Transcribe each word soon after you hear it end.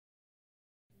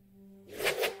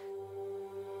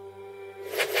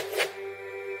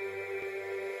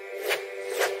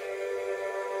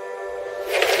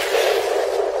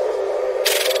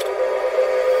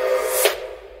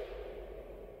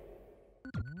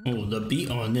Oh, the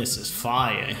beat on this is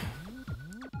fire.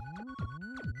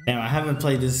 Damn, I haven't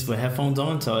played this with headphones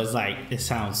on, so it's like, it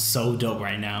sounds so dope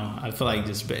right now. I feel like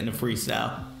just spitting a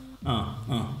freestyle.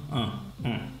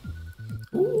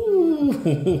 Ooh.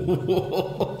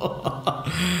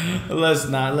 Let's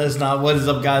not. What is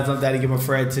up, guys? I'm Daddy Gamer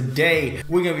Fred. Today,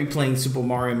 we're gonna be playing Super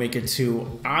Mario Maker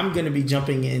 2. I'm gonna be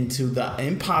jumping into the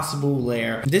impossible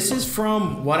lair. This is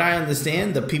from what I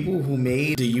understand, the people who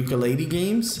made the Yooka-Laylee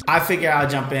games. I figure I'll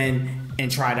jump in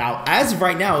and try it out. As of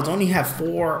right now, it's only have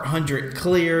 400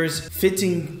 clears,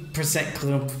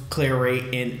 15% clear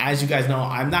rate, and as you guys know,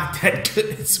 I'm not that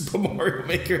good at Super Mario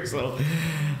Maker, so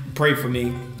pray for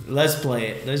me. Let's play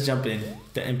it. Let's jump in.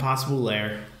 The impossible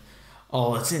lair.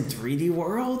 Oh, it's in 3D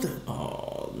world?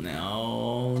 Oh,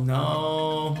 no.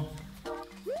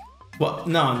 Well,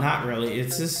 no, not really.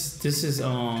 It's this is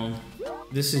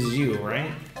you,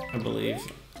 right? I believe.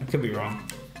 I could be wrong.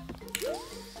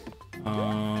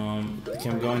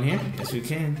 Can we go in here? Yes, we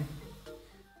can.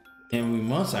 And we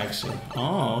must actually.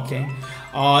 Oh, okay.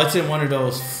 Oh, it's in one of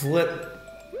those flip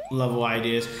level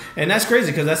ideas, and that's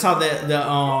crazy because that's how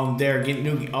they're getting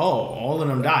new. Oh, all of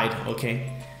them died.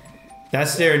 Okay,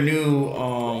 that's their new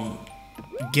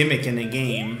gimmick in the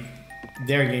game.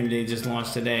 Their game they just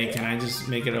launched today. Can I just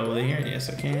make it over here? Yes,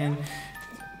 I can.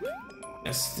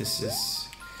 Yes, this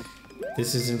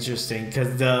is interesting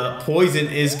because the poison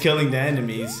is killing the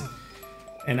enemies.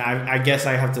 And I guess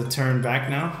I have to turn back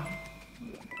now.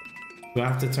 Do I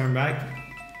have to turn back?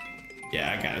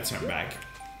 Yeah, I gotta turn back.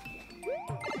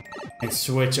 And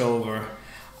switch over.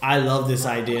 I love this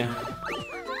idea.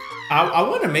 I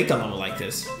want to make a level like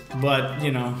this. But,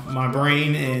 you know, my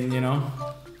brain and, you know,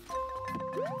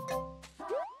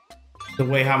 the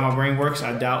way how my brain works,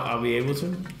 I doubt I'll be able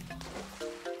to.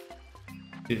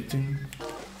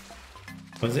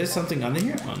 Was there something under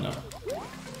here? Oh, no.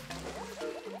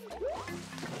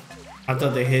 I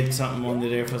thought they hid something under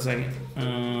there for a second.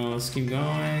 Let's keep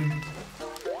going.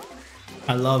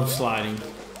 I love sliding.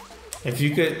 If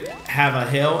you could have a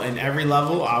hill in every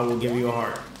level, I will give you a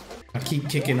heart. I keep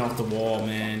kicking off the wall,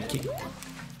 man.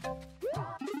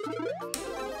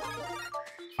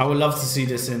 I would love to see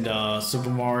this in the Super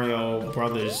Mario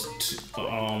Brothers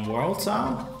world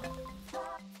style.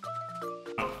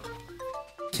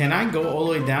 Can I go all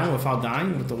the way down without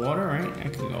dying with the water, right? I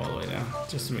can go all the way down,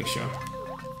 just to make sure.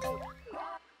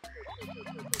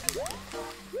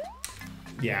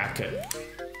 Yeah, I could.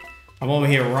 I'm over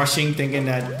here rushing, thinking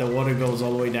that the water goes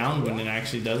all the way down when it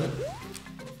actually doesn't.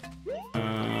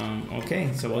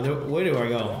 Okay, so where do I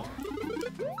go?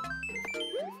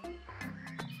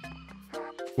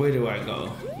 Where do I go?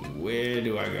 Where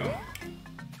do I go?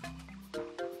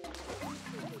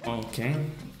 Okay,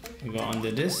 I go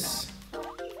under this.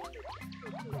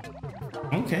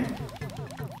 Okay,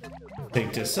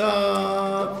 pick this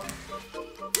up.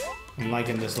 I'm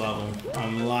liking this level.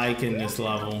 I'm liking this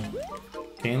level.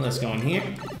 Okay, let's go in here.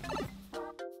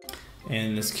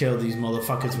 And let's kill these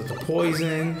motherfuckers with the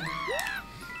poison.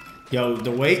 Yo,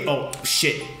 the way, oh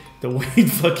shit. The way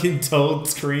fucking Toad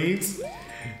screams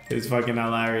is fucking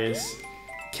hilarious.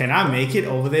 Can I make it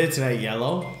over there to that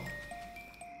yellow?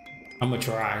 I'm gonna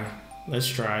try. Let's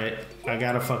try it. I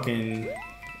gotta fucking...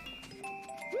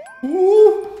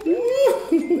 Woo!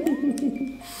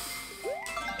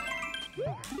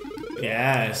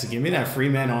 Yes, give me that free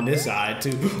man on this side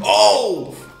too.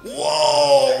 Oh!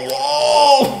 Whoa!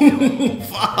 Whoa!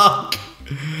 Fuck!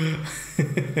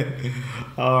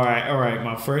 Alright,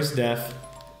 my first death.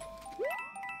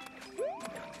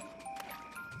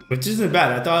 Which isn't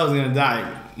bad. I thought I was gonna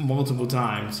die multiple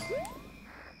times.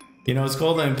 You know, it's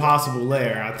called the impossible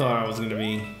lair. I thought I was gonna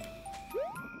be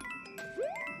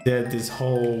dead this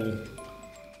whole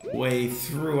way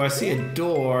through. I see a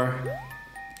door.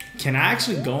 Can I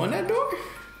actually go in that door?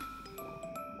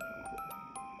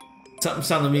 Something's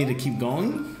telling me to keep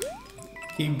going.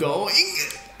 Keep going.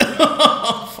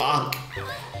 Fuck.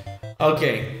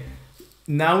 Okay.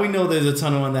 Now we know there's a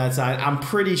tunnel on that side. I'm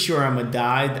pretty sure I'm gonna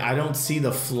die. I don't see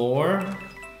the floor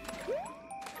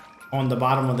on the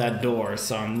bottom of that door,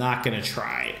 so I'm not gonna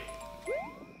try it.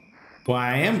 What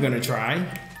I am gonna try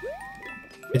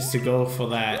is to go for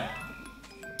that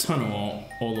tunnel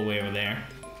all the way over there.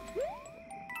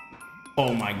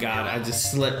 Oh my god, I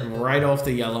just slipped right off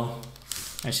the yellow.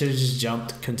 I should have just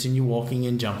jumped. Continue walking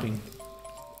and jumping.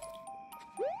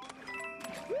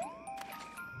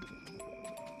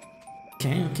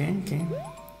 Okay.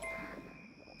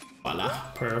 Voila.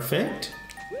 Perfect.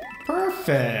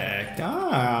 Perfect.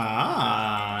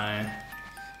 Ah.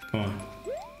 Come on.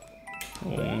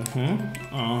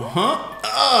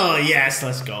 Oh, yes,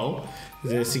 let's go. Is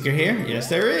there a secret here? Yes,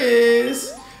 there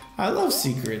is. I love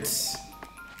secrets.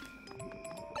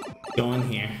 Go in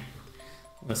here.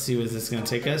 Let's see where this is gonna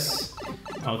take us.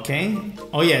 Okay.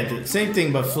 Oh yeah, the same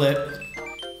thing but flip.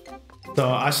 So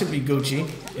I should be Gucci.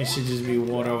 It should just be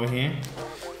water over here.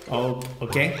 Oh,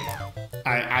 okay.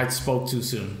 I spoke too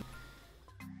soon.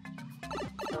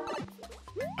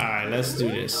 Alright, let's do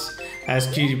this. As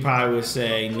Cutie Pie would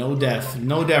say, no death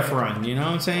run, you know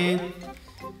what I'm saying?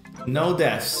 No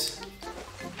deaths.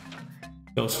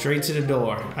 Go straight to the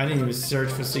door. I didn't even search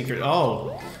for secret.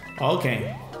 Oh,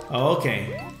 okay.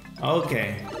 Okay.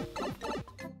 Okay.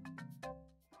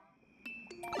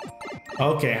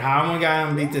 Okay, how am I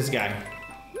gonna beat this guy?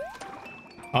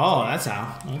 Oh, that's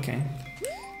how. Okay.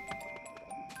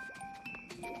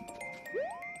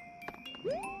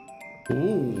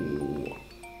 Ooh.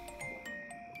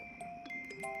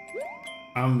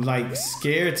 I'm like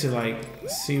scared to like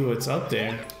see what's up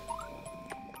there.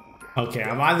 Okay,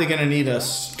 I'm either gonna need a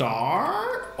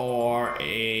star or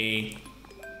a...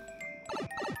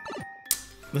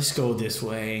 Let's go this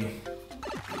way.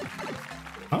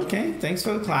 Okay, thanks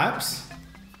for the claps.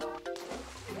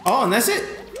 Oh, and that's it?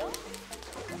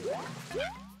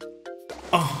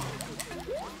 Oh.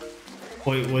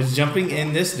 Wait, was jumping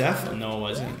in this death? No, it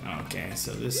wasn't. Okay,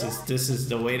 so this is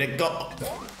the way to go.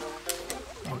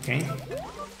 Okay.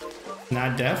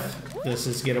 Not death. Let's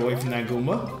just get away from that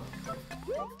Goomba.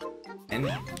 And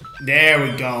there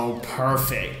we go.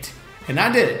 Perfect. And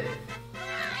I did it.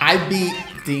 I beat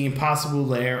the impossible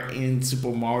Lair in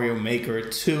Super Mario Maker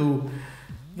 2.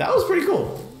 That was pretty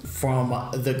cool. From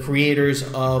the creators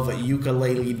of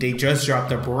Yooka-Laylee. They just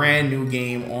dropped a brand new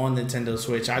game on Nintendo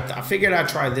Switch. I figured I'd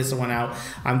try this one out.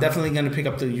 I'm definitely going to pick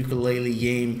up the Yooka-Laylee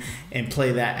game and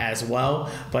play that as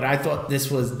well. But I thought this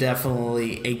was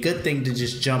definitely a good thing to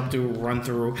just jump through, run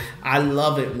through. I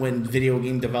love it when video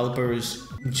game developers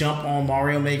jump on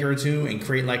Mario Maker 2 and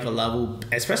create like a level,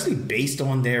 especially based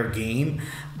on their game.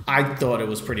 I thought it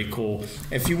was pretty cool.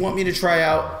 If you want me to try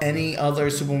out any other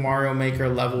Super Mario Maker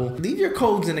level, leave your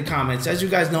codes in the comments. As you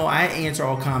guys know, I answer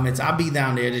all comments. I'll be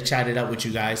down there to chat it up with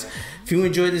you guys. If you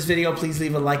enjoyed this video, please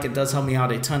leave a like. It does help me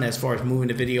out a ton as far as moving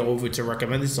the video over to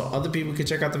recommended so other people can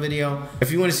check out the video.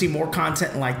 If you want to see more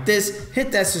content like this,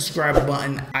 hit that subscribe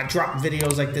button. I drop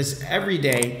videos like this every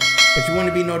day. If you want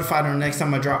to be notified on the next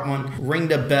time I drop one, ring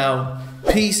the bell.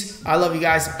 Peace. I love you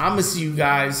guys. I'm gonna see you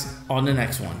guys on the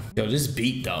next one. Yo, this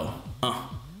beat though.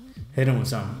 Hit him with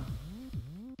something.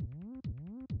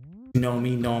 You know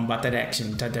me, know I'm about that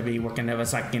action. Try to be working every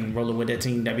second, rolling with the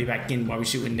team that be back in while we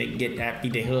shooting. They get happy,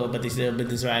 they hood, but they still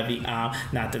business right.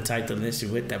 Not the type to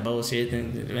listen with that bullshit.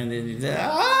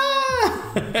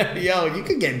 Yo, you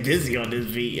could get busy on this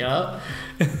beat, yo.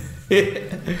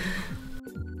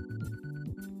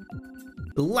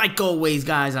 Like always,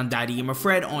 guys, I'm Daddy Gamer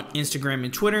Fred on Instagram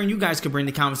and Twitter, and you guys can bring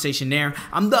the conversation there.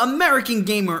 I'm the American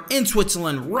Gamer in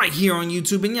Switzerland right here on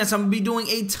YouTube, and yes, I'm going to be doing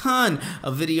a ton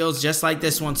of videos just like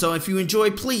this one. So if you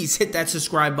enjoy, please hit that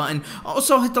subscribe button.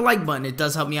 Also, hit the like button. It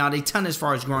does help me out a ton as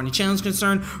far as growing the channel is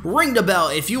concerned. Ring the bell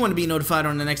if you want to be notified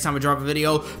on the next time I drop a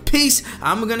video. Peace.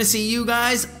 I'm going to see you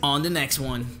guys on the next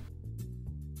one.